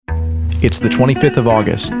It's the 25th of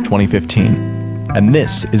August, 2015, and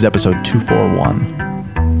this is episode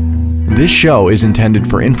 241. This show is intended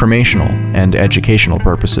for informational and educational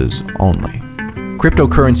purposes only.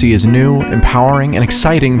 Cryptocurrency is new, empowering, and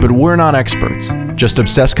exciting, but we're not experts, just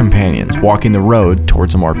obsessed companions walking the road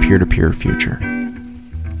towards a more peer-to-peer future.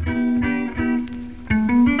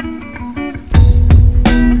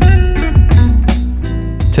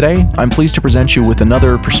 Today, I'm pleased to present you with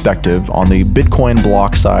another perspective on the Bitcoin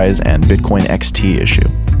block size and Bitcoin XT issue.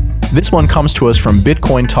 This one comes to us from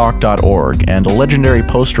bitcointalk.org and a legendary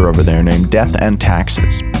poster over there named Death and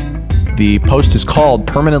Taxes. The post is called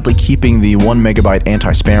Permanently Keeping the 1 Megabyte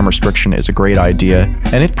Anti-Spam Restriction is a Great Idea,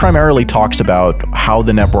 and it primarily talks about how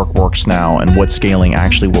the network works now and what scaling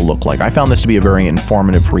actually will look like. I found this to be a very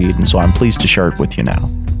informative read, and so I'm pleased to share it with you now.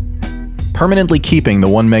 Permanently keeping the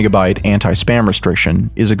 1 megabyte anti-spam restriction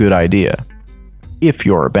is a good idea, if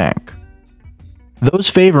you're a bank. Those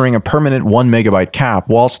favoring a permanent 1 megabyte cap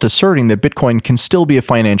whilst asserting that Bitcoin can still be a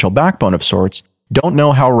financial backbone of sorts don't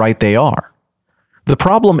know how right they are. The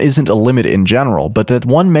problem isn't a limit in general, but that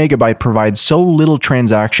 1 megabyte provides so little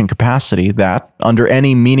transaction capacity that, under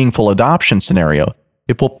any meaningful adoption scenario,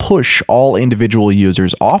 it will push all individual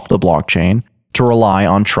users off the blockchain to rely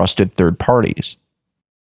on trusted third parties.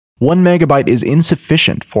 1 megabyte is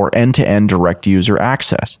insufficient for end-to-end direct user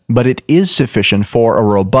access, but it is sufficient for a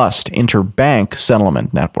robust interbank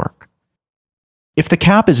settlement network. If the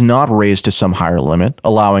cap is not raised to some higher limit,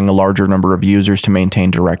 allowing a larger number of users to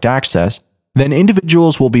maintain direct access, then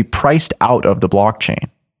individuals will be priced out of the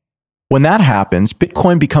blockchain. When that happens,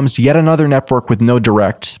 Bitcoin becomes yet another network with no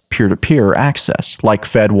direct peer-to-peer access, like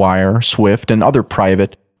Fedwire, Swift, and other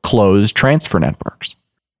private, closed transfer networks.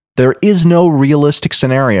 There is no realistic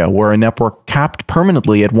scenario where a network capped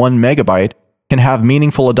permanently at 1 megabyte can have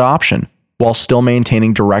meaningful adoption while still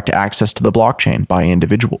maintaining direct access to the blockchain by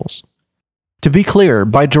individuals. To be clear,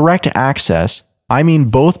 by direct access, I mean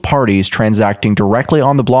both parties transacting directly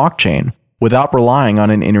on the blockchain without relying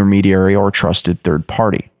on an intermediary or trusted third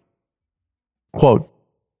party. Quote,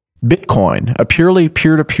 Bitcoin, a purely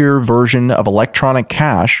peer-to-peer version of electronic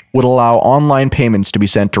cash, would allow online payments to be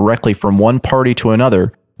sent directly from one party to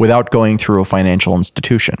another without going through a financial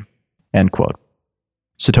institution. End quote.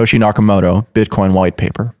 Satoshi Nakamoto, Bitcoin White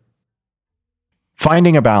Paper.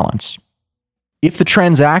 Finding a balance. If the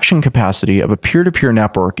transaction capacity of a peer-to-peer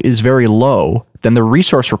network is very low, then the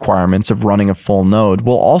resource requirements of running a full node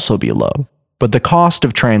will also be low, but the cost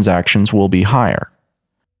of transactions will be higher.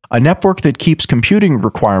 A network that keeps computing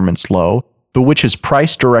requirements low, but which has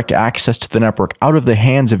priced direct access to the network out of the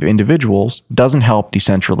hands of individuals, doesn't help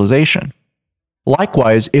decentralization.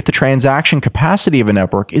 Likewise, if the transaction capacity of a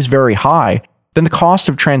network is very high, then the cost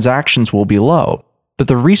of transactions will be low, but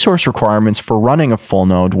the resource requirements for running a full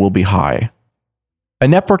node will be high. A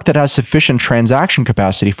network that has sufficient transaction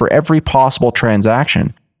capacity for every possible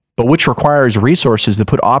transaction, but which requires resources that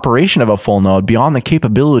put operation of a full node beyond the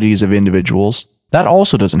capabilities of individuals, that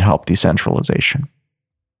also doesn't help decentralization.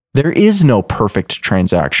 There is no perfect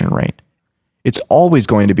transaction rate. It's always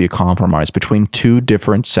going to be a compromise between two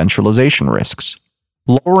different centralization risks.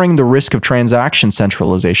 Lowering the risk of transaction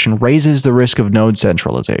centralization raises the risk of node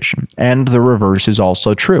centralization, and the reverse is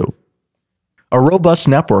also true. A robust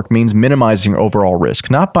network means minimizing overall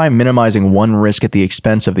risk, not by minimizing one risk at the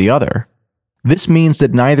expense of the other. This means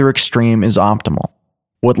that neither extreme is optimal.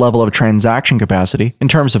 What level of transaction capacity, in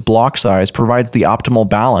terms of block size, provides the optimal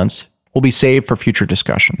balance will be saved for future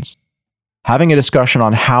discussions. Having a discussion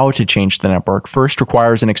on how to change the network first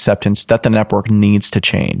requires an acceptance that the network needs to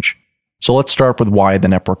change. So let's start with why the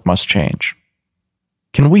network must change.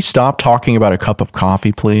 Can we stop talking about a cup of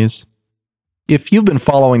coffee, please? If you've been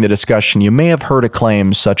following the discussion, you may have heard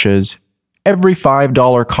claims such as, every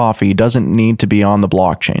 $5 coffee doesn't need to be on the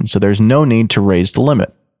blockchain, so there's no need to raise the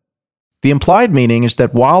limit. The implied meaning is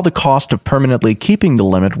that while the cost of permanently keeping the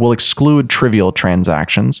limit will exclude trivial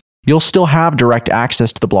transactions, you'll still have direct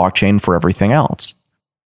access to the blockchain for everything else.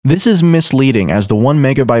 This is misleading as the 1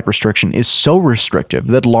 megabyte restriction is so restrictive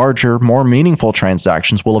that larger, more meaningful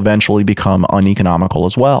transactions will eventually become uneconomical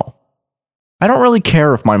as well. I don't really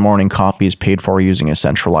care if my morning coffee is paid for using a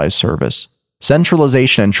centralized service.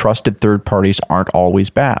 Centralization and trusted third parties aren't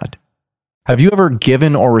always bad. Have you ever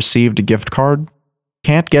given or received a gift card?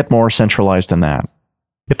 Can't get more centralized than that.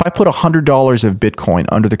 If I put $100 of Bitcoin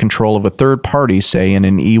under the control of a third party, say in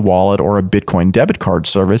an e-wallet or a Bitcoin debit card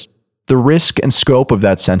service, the risk and scope of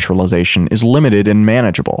that centralization is limited and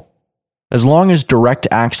manageable. As long as direct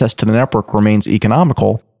access to the network remains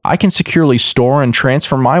economical, I can securely store and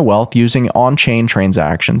transfer my wealth using on-chain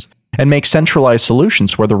transactions and make centralized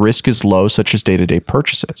solutions where the risk is low, such as day-to-day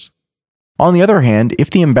purchases. On the other hand, if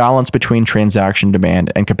the imbalance between transaction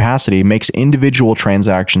demand and capacity makes individual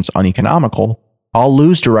transactions uneconomical, I'll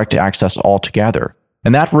lose direct access altogether,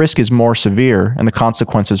 and that risk is more severe and the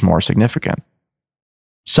consequences more significant.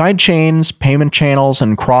 Sidechains, payment channels,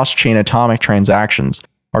 and cross-chain atomic transactions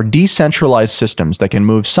are decentralized systems that can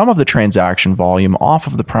move some of the transaction volume off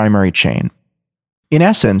of the primary chain. In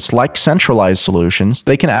essence, like centralized solutions,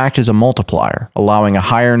 they can act as a multiplier, allowing a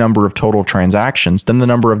higher number of total transactions than the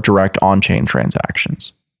number of direct on-chain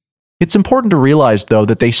transactions. It's important to realize, though,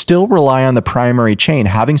 that they still rely on the primary chain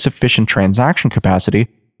having sufficient transaction capacity,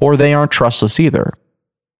 or they aren't trustless either.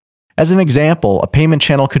 As an example, a payment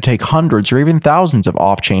channel could take hundreds or even thousands of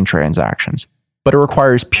off-chain transactions, but it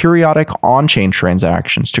requires periodic on-chain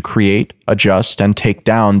transactions to create, adjust, and take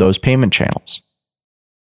down those payment channels.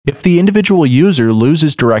 If the individual user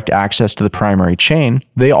loses direct access to the primary chain,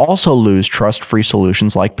 they also lose trust-free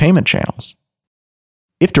solutions like payment channels.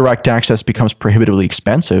 If direct access becomes prohibitively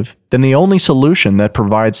expensive, then the only solution that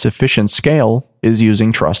provides sufficient scale is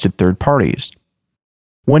using trusted third parties.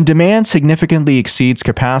 When demand significantly exceeds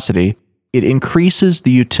capacity, it increases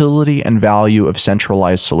the utility and value of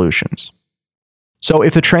centralized solutions. So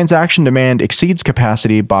if the transaction demand exceeds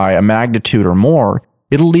capacity by a magnitude or more,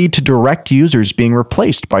 it'll lead to direct users being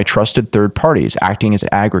replaced by trusted third parties acting as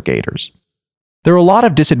aggregators. There are a lot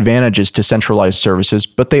of disadvantages to centralized services,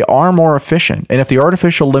 but they are more efficient, and if the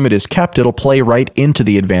artificial limit is kept, it'll play right into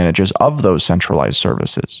the advantages of those centralized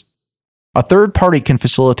services. A third party can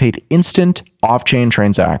facilitate instant off-chain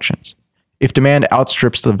transactions. If demand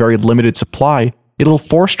outstrips the very limited supply, it'll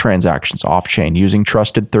force transactions off-chain using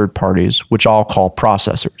trusted third parties, which I'll call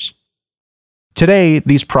processors. Today,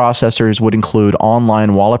 these processors would include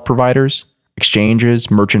online wallet providers, exchanges,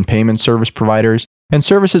 merchant payment service providers, and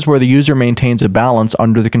services where the user maintains a balance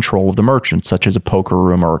under the control of the merchant, such as a poker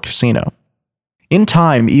room or a casino. In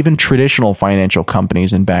time, even traditional financial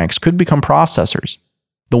companies and banks could become processors.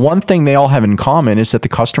 The one thing they all have in common is that the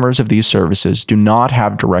customers of these services do not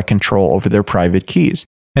have direct control over their private keys,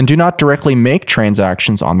 and do not directly make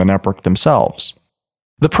transactions on the network themselves.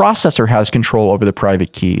 The processor has control over the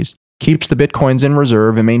private keys, keeps the bitcoins in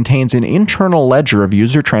reserve, and maintains an internal ledger of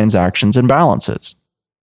user transactions and balances.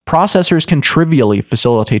 Processors can trivially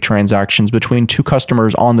facilitate transactions between two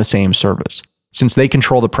customers on the same service. Since they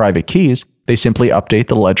control the private keys, they simply update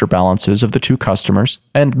the ledger balances of the two customers,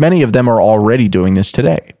 and many of them are already doing this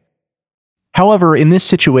today. However, in this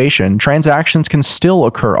situation, transactions can still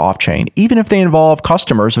occur off-chain, even if they involve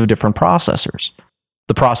customers of different processors.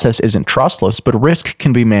 The process isn't trustless, but risk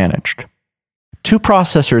can be managed. Two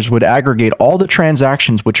processors would aggregate all the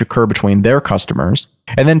transactions which occur between their customers,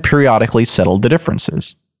 and then periodically settle the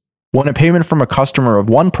differences. When a payment from a customer of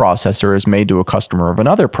one processor is made to a customer of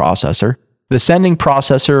another processor, the sending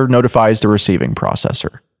processor notifies the receiving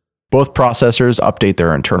processor. Both processors update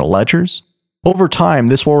their internal ledgers. Over time,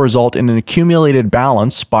 this will result in an accumulated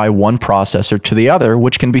balance by one processor to the other,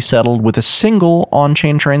 which can be settled with a single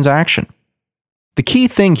on-chain transaction. The key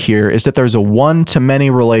thing here is that there's a one-to-many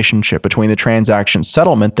relationship between the transaction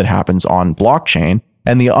settlement that happens on blockchain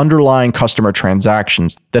and the underlying customer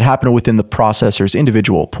transactions that happen within the processor's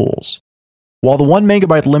individual pools. While the 1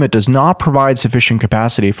 megabyte limit does not provide sufficient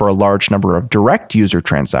capacity for a large number of direct user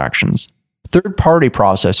transactions, third-party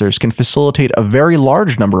processors can facilitate a very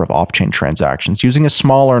large number of off-chain transactions using a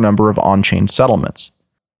smaller number of on-chain settlements.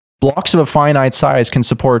 Blocks of a finite size can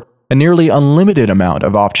support a nearly unlimited amount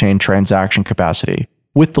of off-chain transaction capacity,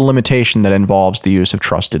 with the limitation that involves the use of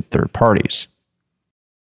trusted third parties.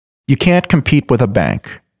 You can't compete with a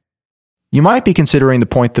bank. You might be considering the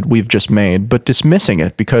point that we've just made, but dismissing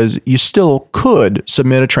it because you still could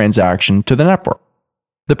submit a transaction to the network.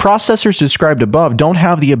 The processors described above don't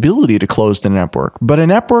have the ability to close the network, but a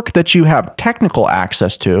network that you have technical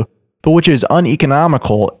access to, but which is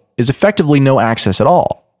uneconomical, is effectively no access at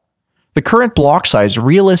all. The current block size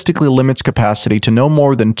realistically limits capacity to no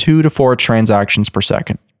more than 2 to 4 transactions per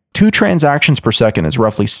second. 2 transactions per second is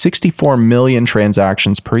roughly 64 million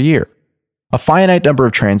transactions per year. A finite number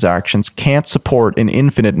of transactions can't support an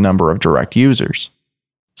infinite number of direct users.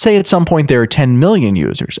 Say at some point there are 10 million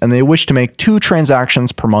users, and they wish to make 2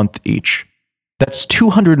 transactions per month each. That's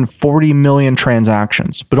 240 million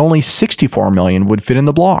transactions, but only 64 million would fit in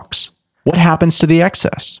the blocks. What happens to the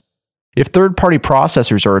excess? If third-party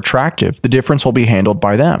processors are attractive, the difference will be handled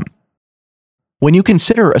by them. When you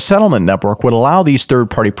consider a settlement network would allow these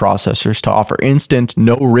third-party processors to offer instant,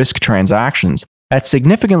 no-risk transactions at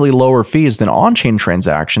significantly lower fees than on-chain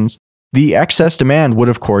transactions, the excess demand would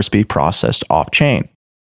of course be processed off-chain.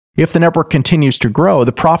 If the network continues to grow,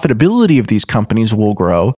 the profitability of these companies will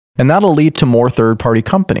grow, and that'll lead to more third-party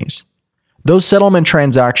companies. Those settlement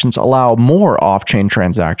transactions allow more off-chain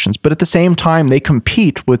transactions, but at the same time, they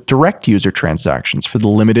compete with direct user transactions for the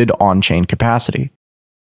limited on-chain capacity.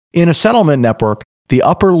 In a settlement network, the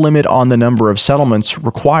upper limit on the number of settlements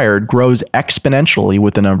required grows exponentially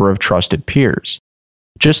with the number of trusted peers.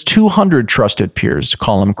 Just 200 trusted peers,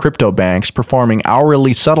 call them crypto banks, performing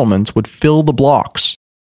hourly settlements would fill the blocks,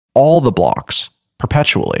 all the blocks,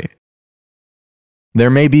 perpetually. There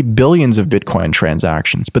may be billions of Bitcoin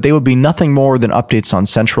transactions, but they would be nothing more than updates on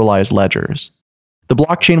centralized ledgers. The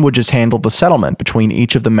blockchain would just handle the settlement between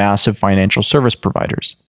each of the massive financial service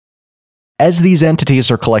providers. As these entities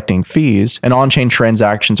are collecting fees, and on-chain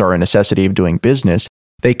transactions are a necessity of doing business,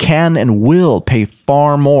 they can and will pay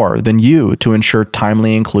far more than you to ensure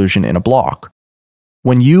timely inclusion in a block.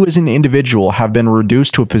 When you as an individual have been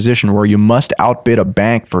reduced to a position where you must outbid a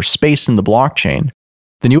bank for space in the blockchain,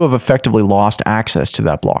 then you have effectively lost access to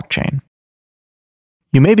that blockchain.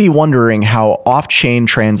 You may be wondering how off-chain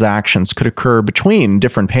transactions could occur between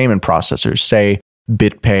different payment processors, say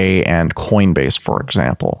BitPay and Coinbase, for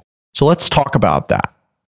example. So let's talk about that.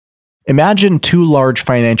 Imagine two large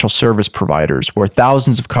financial service providers where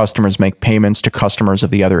thousands of customers make payments to customers of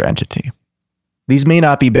the other entity. These may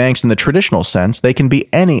not be banks in the traditional sense, they can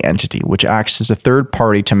be any entity which acts as a third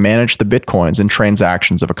party to manage the bitcoins and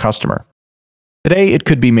transactions of a customer. Today, it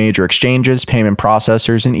could be major exchanges, payment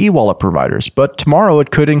processors, and e-wallet providers, but tomorrow it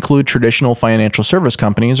could include traditional financial service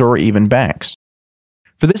companies or even banks.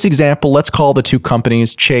 For this example, let's call the two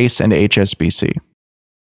companies Chase and HSBC.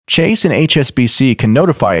 Chase and HSBC can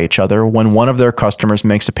notify each other when one of their customers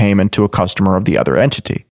makes a payment to a customer of the other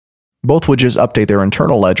entity. Both would just update their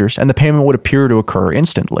internal ledgers, and the payment would appear to occur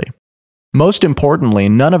instantly. Most importantly,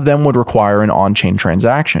 none of them would require an on-chain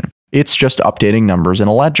transaction. It's just updating numbers in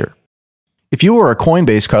a ledger. If you are a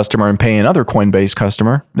Coinbase customer and pay another Coinbase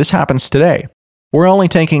customer, this happens today. We're only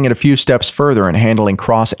taking it a few steps further and handling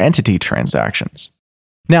cross-entity transactions.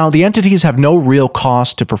 Now, the entities have no real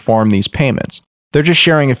cost to perform these payments. They're just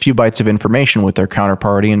sharing a few bytes of information with their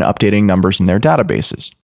counterparty and updating numbers in their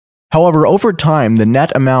databases. However, over time, the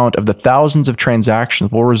net amount of the thousands of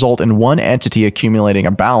transactions will result in one entity accumulating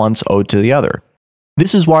a balance owed to the other.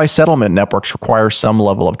 This is why settlement networks require some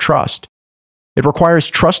level of trust. It requires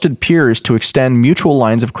trusted peers to extend mutual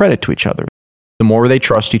lines of credit to each other. The more they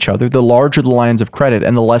trust each other, the larger the lines of credit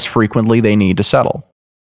and the less frequently they need to settle.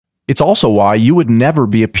 It's also why you would never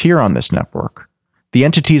be a peer on this network. The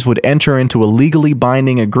entities would enter into a legally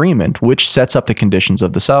binding agreement which sets up the conditions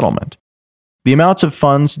of the settlement. The amounts of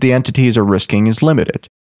funds the entities are risking is limited.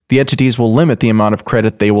 The entities will limit the amount of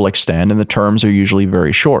credit they will extend, and the terms are usually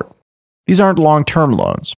very short. These aren't long-term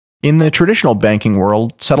loans. In the traditional banking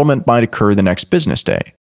world, settlement might occur the next business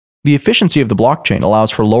day. The efficiency of the blockchain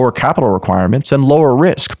allows for lower capital requirements and lower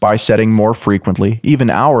risk by setting more frequently,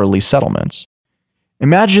 even hourly settlements.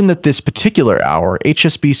 Imagine that this particular hour,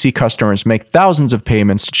 HSBC customers make thousands of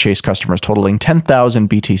payments to Chase customers totaling 10,000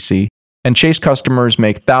 BTC, and Chase customers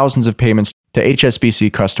make thousands of payments to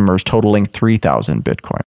HSBC customers totaling 3,000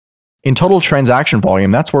 Bitcoin. In total transaction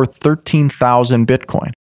volume, that's worth 13,000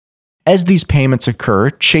 Bitcoin. As these payments occur,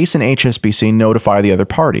 Chase and HSBC notify the other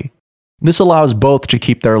party. This allows both to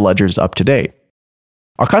keep their ledgers up to date.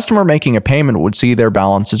 A customer making a payment would see their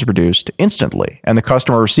balances reduced instantly, and the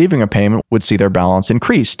customer receiving a payment would see their balance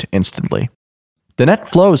increased instantly. The net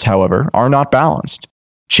flows, however, are not balanced.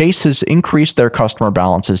 Chase has increased their customer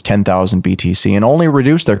balances 10,000 BTC and only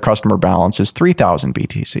reduced their customer balances 3,000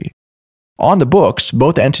 BTC. On the books,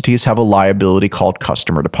 both entities have a liability called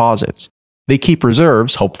customer deposits. They keep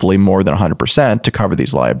reserves, hopefully more than 100%, to cover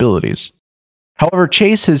these liabilities. However,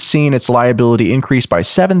 Chase has seen its liability increase by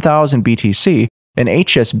 7,000 BTC, and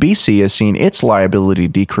HSBC has seen its liability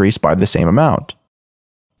decrease by the same amount.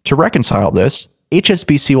 To reconcile this,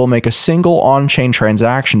 HSBC will make a single on-chain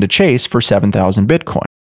transaction to Chase for 7,000 Bitcoin.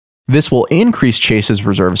 This will increase Chase's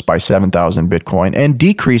reserves by 7,000 Bitcoin and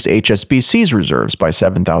decrease HSBC's reserves by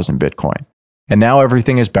 7,000 Bitcoin. And now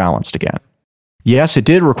everything is balanced again. Yes, it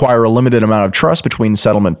did require a limited amount of trust between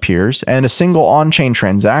settlement peers and a single on-chain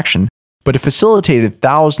transaction, but it facilitated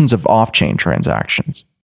thousands of off-chain transactions.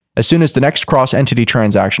 As soon as the next cross-entity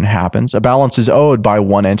transaction happens, a balance is owed by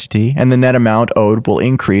one entity, and the net amount owed will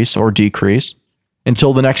increase or decrease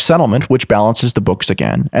until the next settlement, which balances the books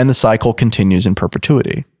again, and the cycle continues in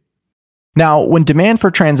perpetuity. Now, when demand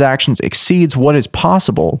for transactions exceeds what is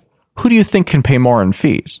possible, who do you think can pay more in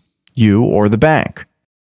fees? You or the bank?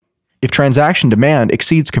 If transaction demand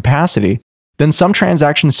exceeds capacity, then some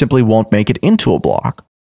transactions simply won't make it into a block.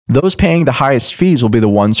 Those paying the highest fees will be the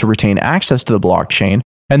ones who retain access to the blockchain,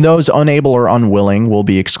 and those unable or unwilling will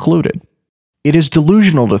be excluded. It is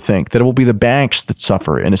delusional to think that it will be the banks that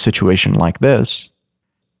suffer in a situation like this.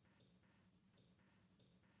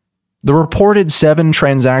 The reported 7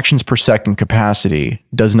 transactions per second capacity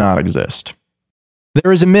does not exist.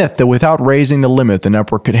 There is a myth that without raising the limit, the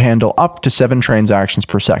network could handle up to 7 transactions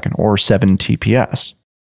per second, or 7 TPS.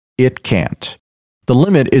 It can't. The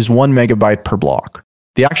limit is 1 megabyte per block.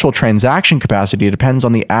 The actual transaction capacity depends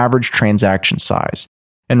on the average transaction size,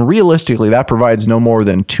 and realistically that provides no more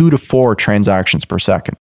than 2 to 4 transactions per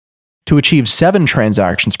second. To achieve 7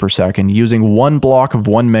 transactions per second using one block of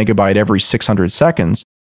 1 megabyte every 600 seconds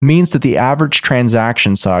means that the average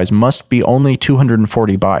transaction size must be only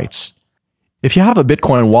 240 bytes. If you have a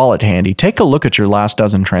Bitcoin wallet handy, take a look at your last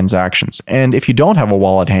dozen transactions, and if you don't have a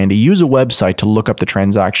wallet handy, use a website to look up the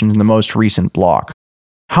transactions in the most recent block.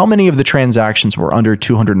 How many of the transactions were under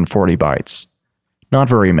 240 bytes? Not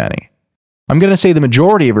very many. I'm going to say the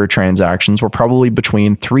majority of your transactions were probably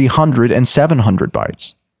between 300 and 700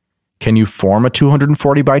 bytes. Can you form a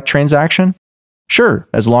 240 byte transaction? Sure,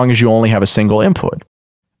 as long as you only have a single input.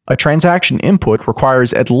 A transaction input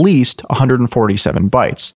requires at least 147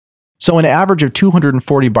 bytes. So an average of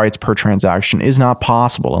 240 bytes per transaction is not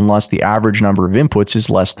possible unless the average number of inputs is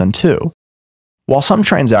less than 2. While some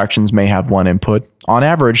transactions may have 1 input, on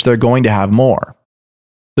average they're going to have more.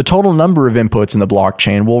 The total number of inputs in the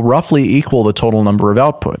blockchain will roughly equal the total number of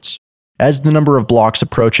outputs. As the number of blocks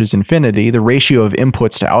approaches infinity, the ratio of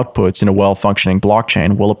inputs to outputs in a well-functioning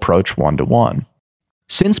blockchain will approach 1-to-1.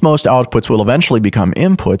 Since most outputs will eventually become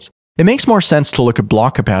inputs, it makes more sense to look at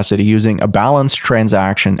block capacity using a balanced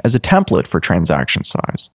transaction as a template for transaction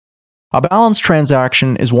size. A balanced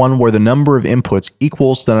transaction is one where the number of inputs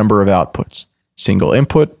equals the number of outputs. Single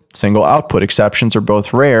input, single output exceptions are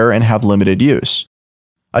both rare and have limited use.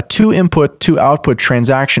 A 2-input, 2-output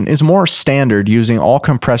transaction is more standard using all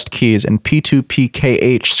compressed keys and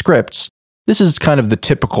P2PKH scripts. This is kind of the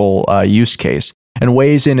typical use case and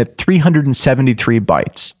weighs in at 373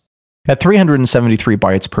 bytes. At 373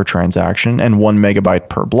 bytes per transaction and 1 megabyte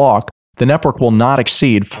per block, the network will not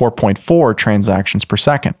exceed 4.4 transactions per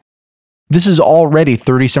second. This is already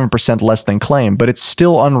 37% less than claimed, but it's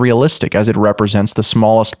still unrealistic as it represents the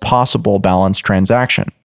smallest possible balanced transaction.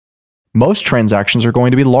 Most transactions are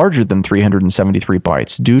going to be larger than 373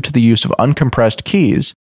 bytes due to the use of uncompressed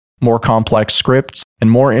keys, more complex scripts, and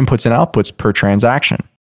more inputs and outputs per transaction.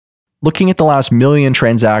 Looking at the last million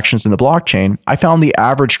transactions in the blockchain, I found the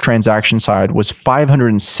average transaction size was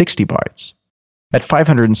 560 bytes. At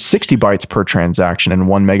 560 bytes per transaction and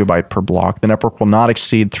 1 megabyte per block, the network will not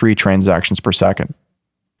exceed 3 transactions per second.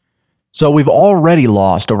 So we've already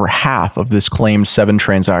lost over half of this claimed 7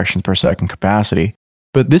 transactions per second capacity,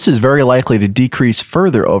 but this is very likely to decrease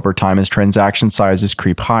further over time as transaction sizes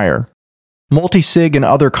creep higher. Multisig and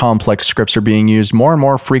other complex scripts are being used more and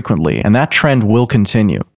more frequently, and that trend will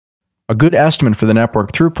continue. A good estimate for the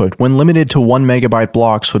network throughput when limited to 1 megabyte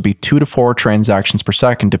blocks would be 2 to 4 transactions per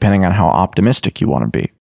second depending on how optimistic you want to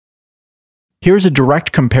be. Here's a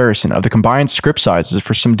direct comparison of the combined script sizes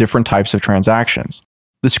for some different types of transactions.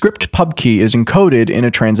 The script pub key is encoded in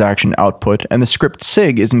a transaction output and the script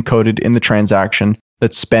sig is encoded in the transaction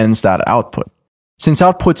that spends that output. Since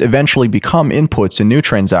outputs eventually become inputs in new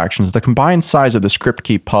transactions, the combined size of the script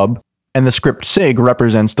key pub and the script sig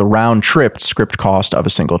represents the round-tripped script cost of a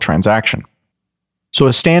single transaction. So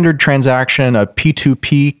a standard transaction, a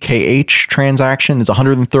P2PKH transaction, is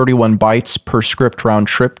 131 bytes per script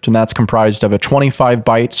round-tripped, and that's comprised of a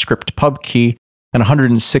 25-byte script pub key and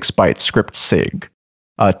 106 byte script sig.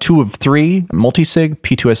 2 of 3 multisig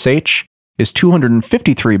P2SH is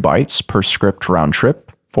 253 bytes per script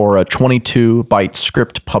round-trip for a 22-byte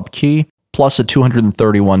script pub key plus a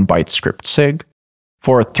 231-byte script sig.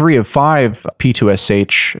 For a 3 of 5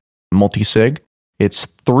 P2SH multisig, it's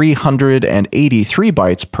 383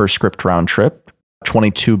 bytes per script round trip,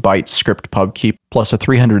 22 byte script pub key plus a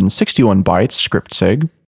 361 bytes script sig.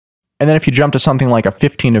 And then if you jump to something like a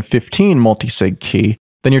 15 of 15 multisig key,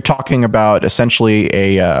 then you're talking about essentially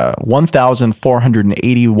a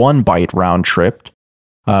 1,481 byte round trip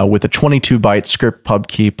with a 22 byte script pub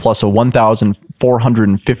key plus a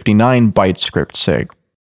 1,459 byte script sig.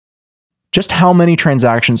 Just how many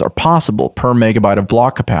transactions are possible per megabyte of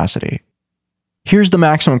block capacity? Here's the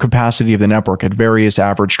maximum capacity of the network at various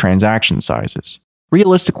average transaction sizes.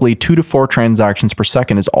 Realistically, 2 to 4 transactions per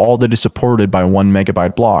second is all that is supported by 1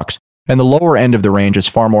 megabyte blocks, and the lower end of the range is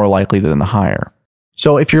far more likely than the higher.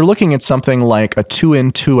 So if you're looking at something like a 2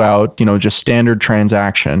 in, 2 out, just standard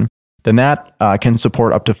transaction, then that can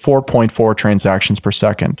support up to 4.4 transactions per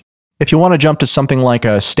second. If you want to jump to something like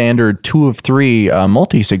a standard 2 of 3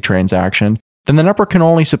 multisig transaction, then the network can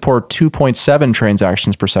only support 2.7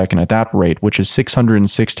 transactions per second at that rate, which is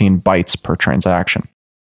 616 bytes per transaction.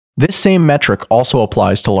 This same metric also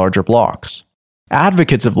applies to larger blocks.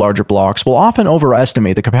 Advocates of larger blocks will often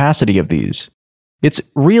overestimate the capacity of these. It's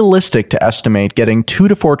realistic to estimate getting 2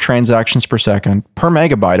 to 4 transactions per second per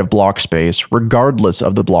megabyte of block space regardless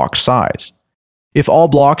of the block size. If all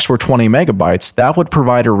blocks were 20 megabytes, that would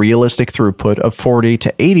provide a realistic throughput of 40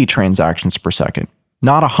 to 80 transactions per second,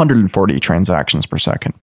 not 140 transactions per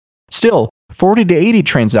second. Still, 40 to 80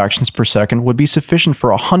 transactions per second would be sufficient for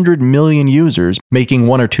 100 million users making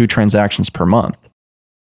 1 or 2 transactions per month.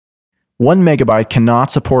 1 megabyte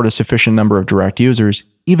cannot support a sufficient number of direct users,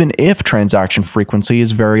 even if transaction frequency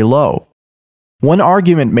is very low. One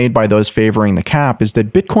argument made by those favoring the cap is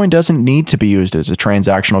that Bitcoin doesn't need to be used as a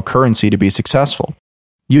transactional currency to be successful.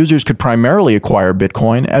 Users could primarily acquire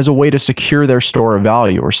Bitcoin as a way to secure their store of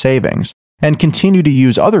value or savings, and continue to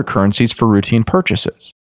use other currencies for routine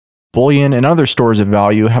purchases. Bullion and other stores of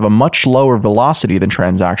value have a much lower velocity than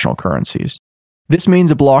transactional currencies. This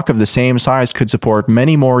means a block of the same size could support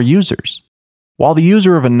many more users. While the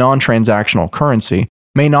user of a non-transactional currency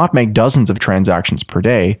may not make dozens of transactions per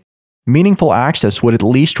day, meaningful access would at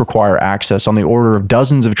least require access on the order of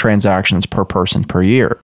dozens of transactions per person per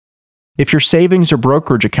year. If your savings or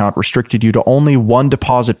brokerage account restricted you to only 1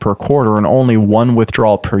 deposit per quarter and only 1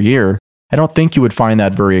 withdrawal per year, I don't think you would find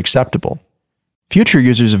that very acceptable. Future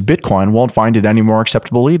users of Bitcoin won't find it any more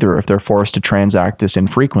acceptable either if they're forced to transact this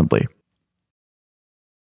infrequently.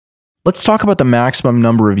 Let's talk about the maximum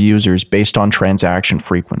number of users based on transaction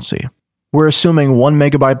frequency. We're assuming 1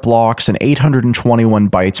 megabyte blocks and 821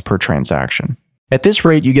 bytes per transaction. At this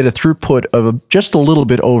rate, you get a throughput of just a little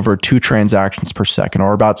bit over 2 transactions per second,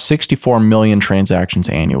 or about 64 million transactions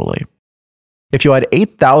annually. If you had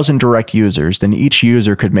 8,000 direct users, then each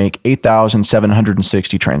user could make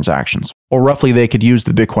 8,760 transactions, or roughly they could use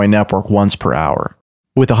the Bitcoin network once per hour.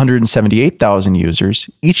 With 178,000 users,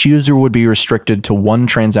 each user would be restricted to 1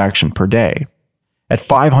 transaction per day. At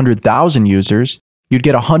 500,000 users, you'd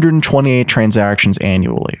get 128 transactions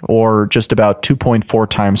annually, or just about 2.4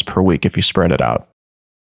 times per week if you spread it out.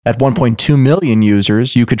 At 1.2 million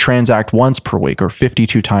users, you could transact once per week, or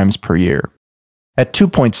 52 times per year. At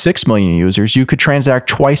 2.6 million users, you could transact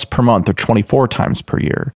twice per month, or 24 times per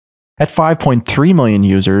year. At 5.3 million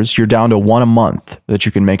users, you're down to 1 a month that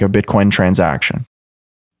you can make a Bitcoin transaction.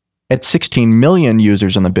 At 16 million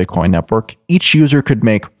users on the Bitcoin network, each user could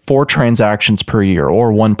make 4 transactions per year,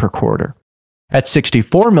 or 1 per quarter. At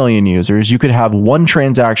 64 million users, you could have 1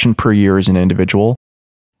 transaction per year as an individual.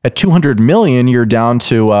 At 200 million, you're down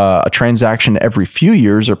to a transaction every few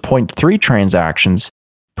years, or 0.3 transactions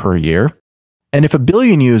per year. And if 1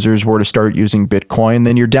 billion users were to start using Bitcoin,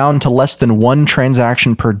 then you're down to less than 1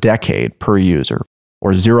 transaction per decade per user,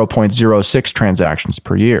 or 0.06 transactions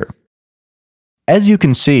per year. As you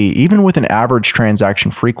can see, even with an average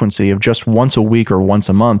transaction frequency of just once a week or once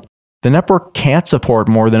a month, the network can't support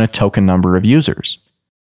more than a token number of users.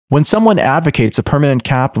 When someone advocates a permanent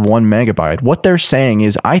cap of 1 megabyte, what they're saying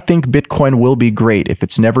is, I think Bitcoin will be great if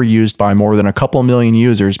it's never used by more than a couple million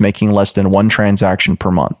users making less than 1 transaction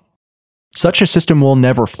per month. Such a system will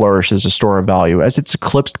never flourish as a store of value, as it's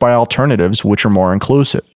eclipsed by alternatives which are more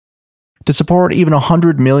inclusive. To support even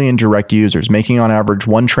 100 million direct users making on average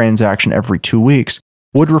 1 transaction every 2 weeks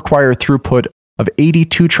would require throughput of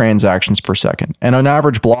 82 transactions per second and an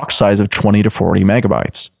average block size of 20 to 40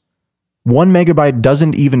 megabytes. 1 megabyte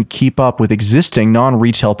doesn't even keep up with existing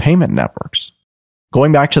non-retail payment networks.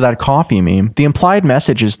 Going back to that coffee meme, the implied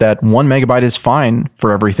message is that 1 megabyte is fine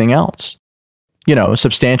for everything else.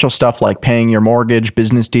 Substantial stuff like paying your mortgage,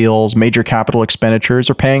 business deals, major capital expenditures,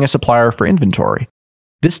 or paying a supplier for inventory.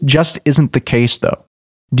 This just isn't the case, though.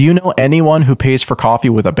 Do you know anyone who pays for coffee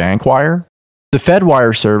with a bank wire? The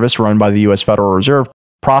FedWire service, run by the US Federal Reserve,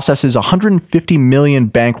 processes 150 million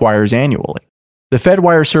bank wires annually. The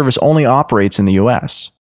FedWire service only operates in the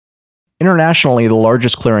US. Internationally, the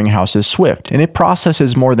largest clearinghouse is Swift, and it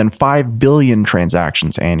processes more than 5 billion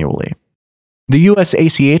transactions annually. The US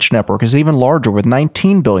ACH network is even larger, with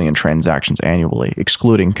 19 billion transactions annually,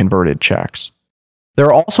 excluding converted checks. There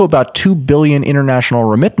are also about 2 billion international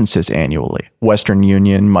remittances annually, Western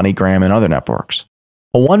Union, MoneyGram, and other networks.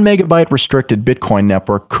 A 1 megabyte restricted Bitcoin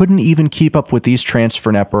network couldn't even keep up with these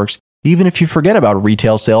transfer networks, even if you forget about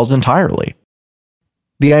retail sales entirely.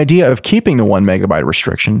 The idea of keeping the 1 megabyte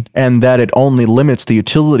restriction, and that it only limits the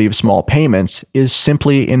utility of small payments, is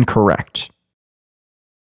simply incorrect.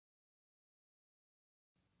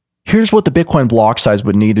 Here's what the Bitcoin block size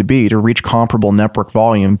would need to be to reach comparable network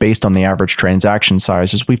volume based on the average transaction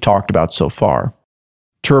sizes we've talked about so far.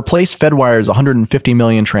 To replace Fedwire's 150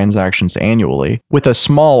 million transactions annually with a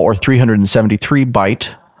small or 373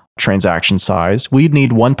 byte transaction size, we'd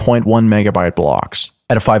need 1.1 megabyte blocks.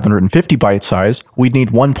 At a 550 byte size, we'd need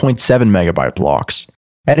 1.7 megabyte blocks.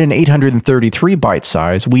 At an 833 byte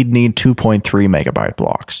size, we'd need 2.3 megabyte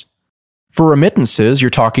blocks. For remittances,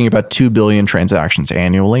 you're talking about 2 billion transactions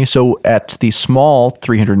annually, so at the small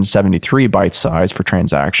 373 byte size for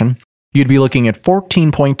transaction, you'd be looking at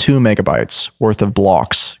 14.2 megabytes worth of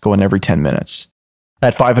blocks going every 10 minutes.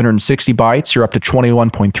 At 560 bytes, you're up to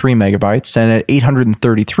 21.3 megabytes, and at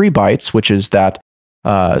 833 bytes, which is that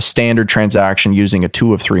standard transaction using a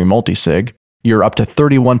 2 of 3 multisig, you're up to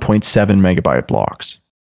 31.7 megabyte blocks.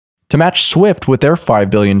 To match Swift with their 5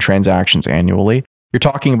 billion transactions annually, you're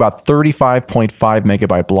talking about 35.5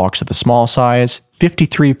 megabyte blocks at the small size,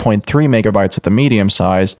 53.3 megabytes at the medium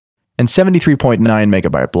size, and 73.9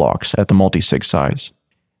 megabyte blocks at the multisig size.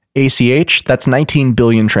 ACH, that's 19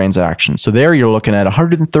 billion transactions. So there you're looking at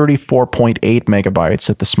 134.8 megabytes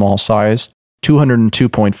at the small size,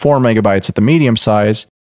 202.4 megabytes at the medium size,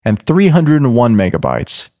 and 301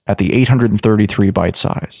 megabytes at the 833 byte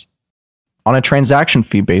size. On a transaction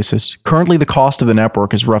fee basis, currently the cost of the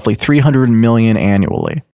network is roughly $300 million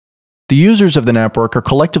annually. The users of the network are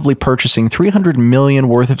collectively purchasing $300 million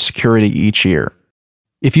worth of security each year.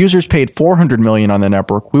 If users paid $400 million on the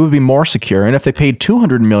network, we would be more secure, and if they paid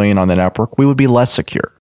 $200 million on the network, we would be less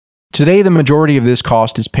secure. Today, the majority of this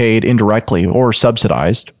cost is paid indirectly or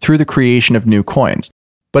subsidized through the creation of new coins,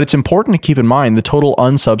 but it's important to keep in mind the total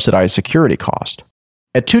unsubsidized security cost.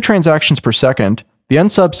 At 2 transactions per second, the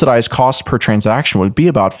unsubsidized cost per transaction would be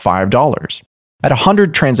about $5. At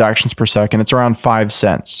 100 transactions per second, it's around 5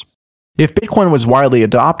 cents. If Bitcoin was widely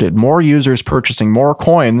adopted, more users purchasing more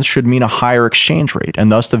coins should mean a higher exchange rate,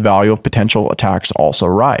 and thus the value of potential attacks also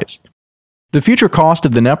rise. The future cost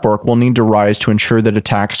of the network will need to rise to ensure that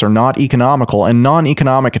attacks are not economical, and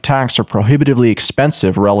non-economic attacks are prohibitively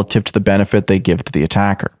expensive relative to the benefit they give to the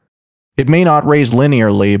attacker. It may not raise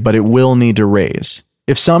linearly, but it will need to raise.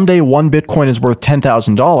 If someday one Bitcoin is worth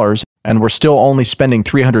 $10,000 and we're still only spending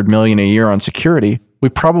 $300 million a year on security, we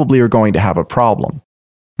probably are going to have a problem.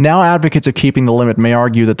 Now, advocates of keeping the limit may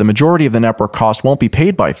argue that the majority of the network cost won't be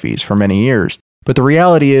paid by fees for many years, but the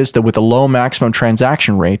reality is that with a low maximum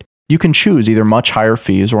transaction rate, you can choose either much higher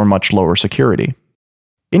fees or much lower security.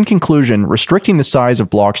 In conclusion, restricting the size of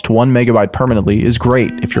blocks to 1 megabyte permanently is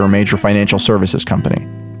great if you're a major financial services company.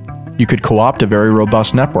 You could co-opt a very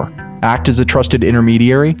robust network, act as a trusted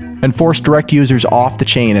intermediary, and force direct users off the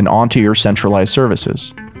chain and onto your centralized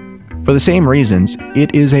services. For the same reasons,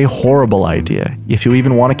 it is a horrible idea if you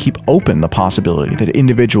even want to keep open the possibility that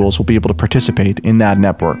individuals will be able to participate in that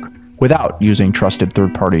network without using trusted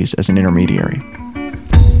third parties as an intermediary.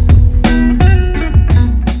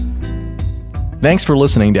 Thanks for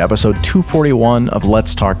listening to episode 241 of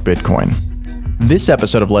Let's Talk Bitcoin. This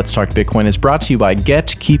episode of Let's Talk Bitcoin is brought to you by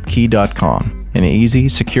GetKeepKey.com, an easy,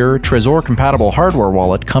 secure, Trezor-compatible hardware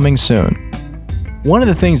wallet coming soon. One of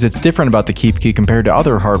the things that's different about the KeepKey compared to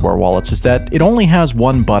other hardware wallets is that it only has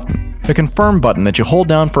one button, a confirm button that you hold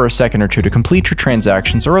down for a second or two to complete your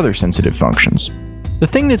transactions or other sensitive functions. The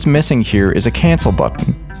thing that's missing here is a cancel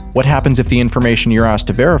button. What happens if the information you're asked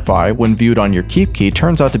to verify when viewed on your KeepKey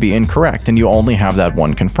turns out to be incorrect and you only have that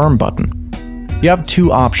one confirm button? You have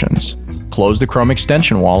 2 options. Close the Chrome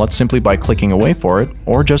extension wallet simply by clicking away for it,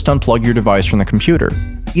 or just unplug your device from the computer.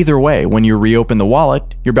 Either way, when you reopen the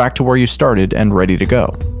wallet, you're back to where you started and ready to go.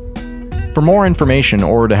 For more information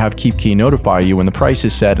or to have KeepKey notify you when the price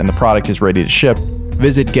is set and the product is ready to ship,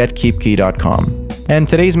 visit getkeepkey.com. And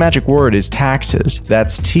today's magic word is taxes.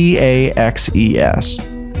 That's T-A-X-E-S.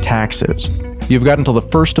 Taxes. You've got until the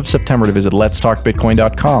 1st of September to visit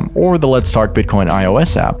letstalkbitcoin.com or the Let's Talk Bitcoin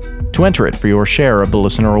iOS app to enter it for your share of the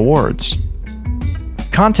listener awards.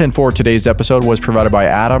 Content for today's episode was provided by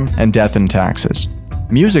Adam and Death and Taxes.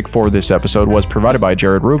 Music for this episode was provided by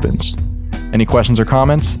Jared Rubens. Any questions or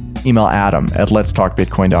comments? Email Adam at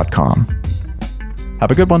letstalkbitcoin.com.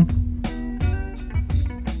 Have a good one.